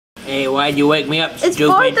Hey, why'd you wake me up, It's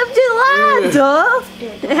stupid? 4th of July, duh.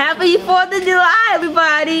 Happy 4th of July,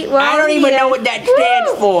 everybody. We're I don't all even here. know what that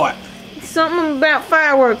stands for. Something about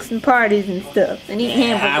fireworks and parties and stuff. And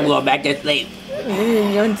eating I'm hamburgers. going back to sleep.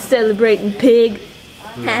 You're celebrating pig.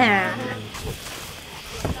 Ah.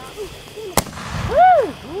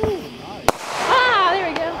 Woo. Ah, there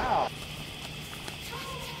we go.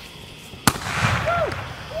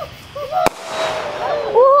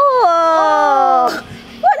 Whoa!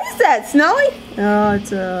 What is that, Snowy? Oh,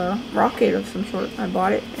 it's a rocket of some sort. I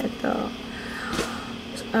bought it at the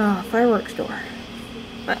fireworks store.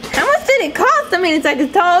 How much did it cost? I mean, it's like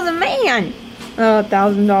as tall as a man.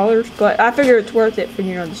 $1,000, but I figure it's worth it for,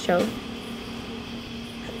 you know, the show.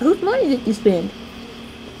 Whose money did you spend?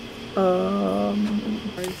 Back on,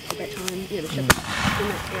 yeah, the ship.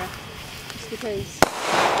 Yeah. Just because.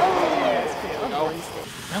 Oh, that's cool. No.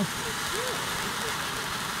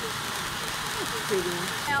 I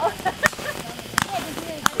didn't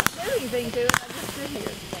do anything to it. I just stood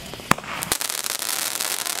here.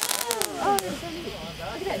 Oh, that's so neat.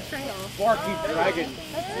 Look at that trail. Barky dragon.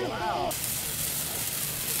 Wow.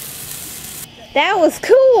 That was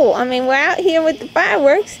cool. I mean, we're out here with the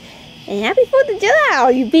fireworks. And happy 4th of July,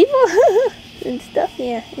 all you people. And stuff,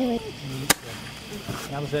 yeah. Anyway.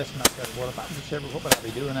 I was asking myself, well, if I was ever, what would I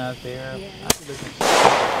be doing out there? Yeah. I'd be looking.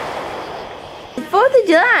 It's 4th of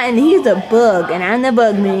July, and he's a bug, and I'm the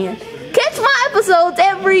bug man. Catch my episodes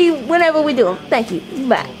whenever we do them. Thank you.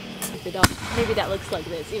 Bye. Maybe that looks like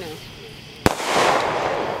this, you know.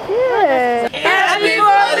 Yeah. Happy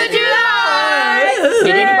 4th of July!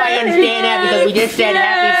 Did anybody understand that? Because we just said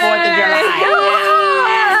happy 4th of July.